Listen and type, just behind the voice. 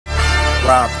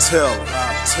RobTaylor.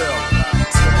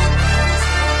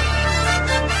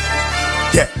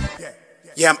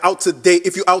 Yeah, I'm out today.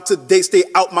 If you out today, stay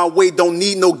out my way. Don't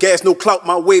need no gas, no clout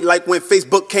my way. Like when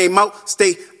Facebook came out,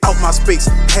 stay out my space.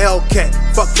 Hellcat,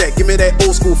 fuck that. Give me that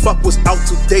old school. Fuck what's out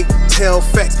today. Tell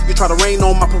facts. You try to rain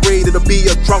on my parade, it'll be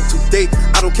a drought today.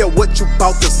 I don't care what you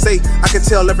about to say. I can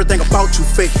tell everything about you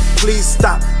fake. Please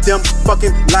stop them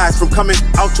fucking lies from coming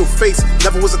out your face.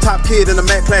 Never was a top kid in the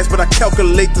math class, but I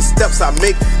calculate the steps I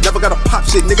make. Never gotta pop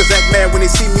shit. Niggas act mad when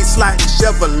they see me sliding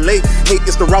Chevrolet. Hate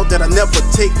is the route that I never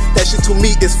take. That shit to me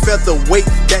is featherweight.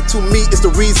 That to me is the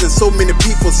reason so many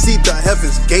people see the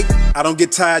heaven's gate. I don't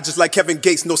get tired just like Kevin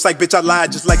Gates. No psych, bitch, I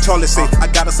lied just like Charlie say. I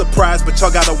got a surprise, but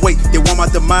y'all gotta wait. They want my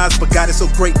demise, but God is so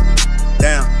great.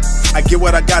 Damn, I get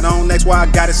what I got on, that's why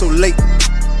I got it so late.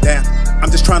 Damn, I'm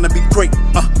just trying to be great.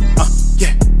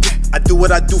 Yeah. I do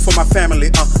what I do for my family,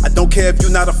 I don't care if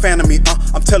you're not a fan of me,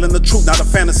 I'm telling the truth, not a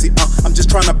fantasy, I'm just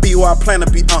trying to be who I plan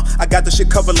to be, I got the shit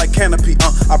covered like canopy,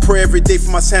 I pray every day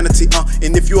for my sanity,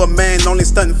 and if you a man only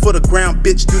stunting for the ground,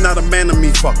 bitch, you not a man of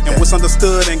me, fuck that. And what's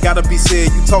understood ain't gotta be said,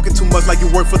 you talking too much like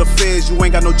you work for the feds, you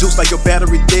ain't got no juice like your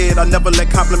battery dead, I never let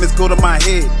compliments go to my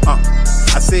head,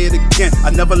 I say it again,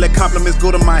 I never let compliments go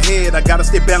to my head, I gotta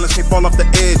stay balanced, can't fall off the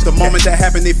edge, the moment that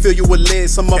happen, they fill you with lead,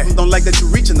 some of them don't like that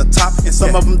you reaching the top, and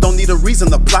some of them don't need a reason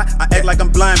to plot. I act like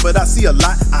I'm blind, but I see a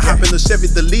lot. I hop in the Chevy,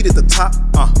 deleted the top.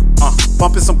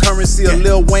 Bumping some currency, a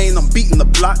Lil Wayne, I'm beating the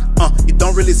block. You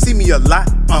don't really see me a lot.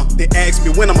 They ask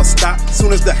me when I'ma stop.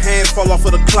 Soon as the hands fall off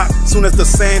of the clock. Soon as the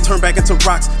sand turn back into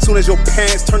rocks. Soon as your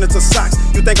pants turn into socks.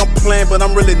 You think I'm playing, but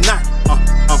I'm really not.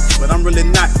 But I'm really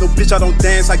not. No bitch, I don't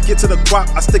dance. I get to the guap.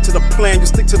 I stick to the plan. You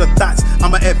stick to the thoughts.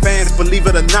 I'ma advance, believe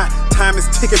it or not. Time is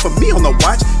ticking for me on the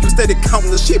watch. You steady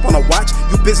counting the sheep on the watch.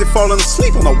 You busy falling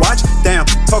asleep on the watch. Damn,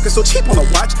 talking so cheap on the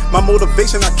watch. My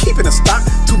motivation, I keep it in stock.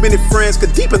 Too many friends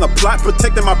could deep in the plot.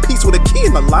 Protecting my peace with a key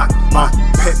in the lock. My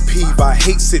pet peeve, I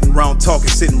hate sitting around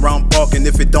talking, sitting around barking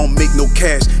if it don't make no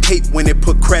cash. Hate when they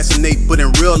procrastinate, but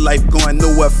in real life going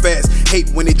nowhere fast. Hate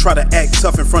when they try to act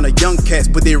tough in front of young cats,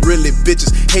 but they really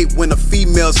bitches. Hate when the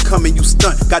females come and you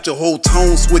stunt, got your whole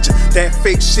tone switching. That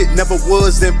fake shit never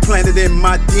was implanted in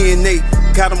my DNA.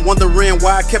 Got them wondering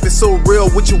why I kept it so real,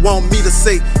 what you want me to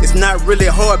say. It's not really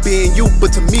hard being you,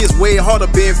 but to me it's way harder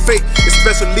being fake.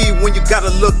 Especially when you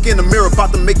gotta look in the mirror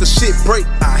about to make the shit break.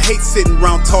 I hate sitting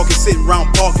around talking, sitting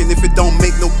around barking if it don't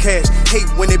make no cash. Hate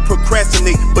when they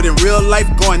procrastinate, but in real life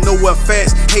going nowhere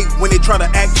fast. Hate when they try to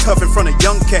act tough in front of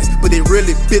young cats, but they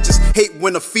really bitches. Hate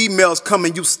when the females come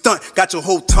and you stunt, got your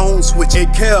whole tone switch. Hey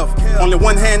Kev, only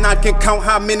one hand I can count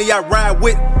how many I ride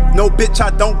with. No bitch,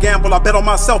 I don't gamble, I bet on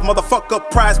myself, motherfucker,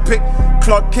 prize pick.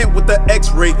 Clark Kent with the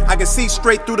X-ray, I can see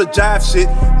straight through the jive shit.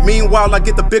 Meanwhile, I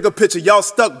get the bigger picture, y'all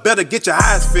stuck, better get your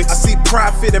eyes fixed. I see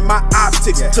profit in my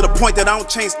optics, to the point that I don't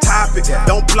change topics.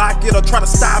 Don't block it or try to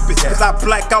stop it, cause I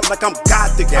black out like I'm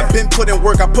gothic. I've been putting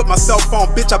work, I put myself on,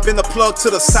 bitch, I've been the plug to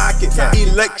the socket.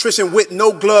 Electrician with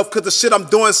no glove, cause the shit I'm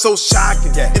doing so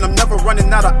shocking. And I'm never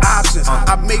running out of options,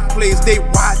 I make plays, they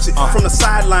watch it. From the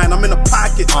sideline, I'm in the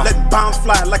pocket, letting bombs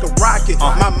fly like a rocket.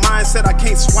 My mindset, I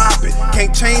can't swap it,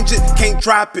 can't change it, can't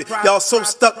drop it. Y'all so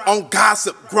stuck on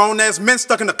gossip, grown ass men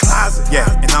stuck in the closet.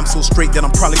 And I'm so straight that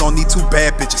I'm probably gonna need 2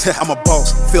 bad bitches. I'm a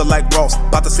boss, feel like Ross,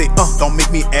 about to say don't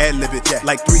make me ad-lib it.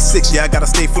 Like 3-6, I gotta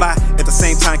stay fly, at the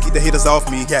same time keep the haters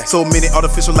off me. So many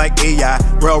artificial like AI,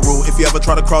 railroad if you ever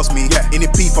try to cross me. Any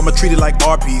beef, I'ma treat it like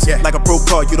RPs. Like a pro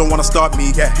car, you don't wanna start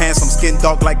me. Handsome, skin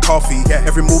dark like coffee.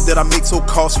 Every move that I make so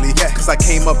costly, cause I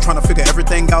came up trying to figure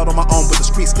everything out on my own, but the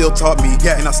street still taught me.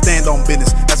 And I stand on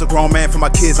business, as a grown man for my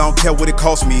kids, I don't care what it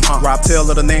cost me.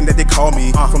 RobTaylor, the name that they call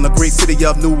me, from the great city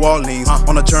of New Orleans,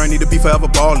 on a journey to be forever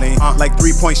balling, like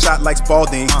 3-point shot like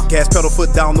Spalding, gas pedal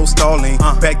foot down, no stalling,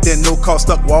 back then no car,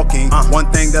 stuck walking.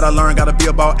 One thing that I learned, gotta be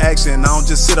about action, I don't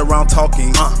just sit around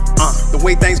talking. The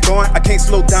way things going, I can't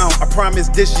slow down, I promise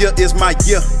this year is my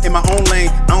year. In my own lane,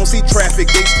 I don't see traffic,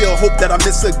 they still hope that I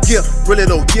miss a gear. Really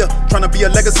though, trying to be a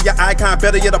legacy, an icon,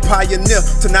 better yet a pioneer.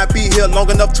 To not be here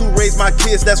long enough to raise my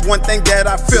kids, that's one thing that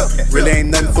I feel. Really ain't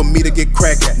nothing for me to get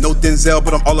cracked. No Denzel,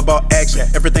 but I'm all about action.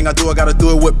 Everything I do, I gotta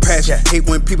do it with passion. Hate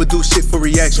when people do shit for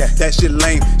reaction. That shit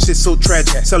lame, shit so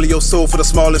tragic. Selling your soul for the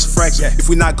smallest fraction. If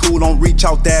we not cool, don't reach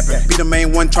out dapping. Be the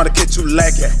main one trying to catch you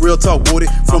lacking. Real talk, Woody,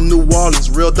 from New Orleans,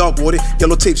 real dog, Woody.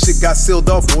 Yellow tape shit got sealed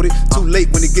off, Woody. Too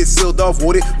late when it gets sealed off,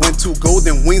 Woody. Went to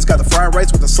golden wings, got the fried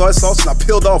rice with the soy sauce, and I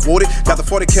peeled off, Woody. Got the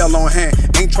 40 cal on hand.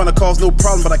 Ain't tryna cause no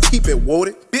problem, but I keep it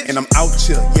woted. And I'm out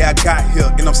here, yeah, I got here,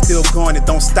 and I'm still going, it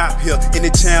don't stop here. Any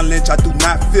challenge, I do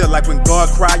not feel like when God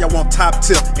cry, I want top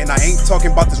tier. And I ain't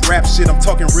talking about this rap shit, I'm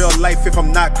talking real life if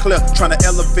I'm not clear. Tryna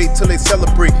elevate till they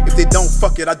celebrate. If they don't,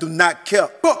 fuck it, I do not care.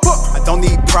 I don't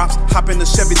need props. Hop in the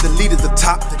Chevy, delete at the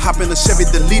top. Hop in the Chevy,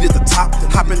 delete at the top.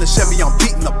 Hop in the Chevy, I'm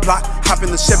beating the block. Hop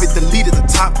in the Chevy, delete at the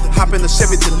top. Hop in the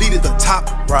Chevy, delete at the top.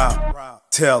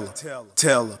 RobTaylor.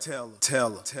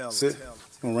 Sit.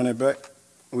 Gonna run it back.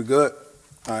 We good?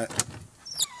 All right.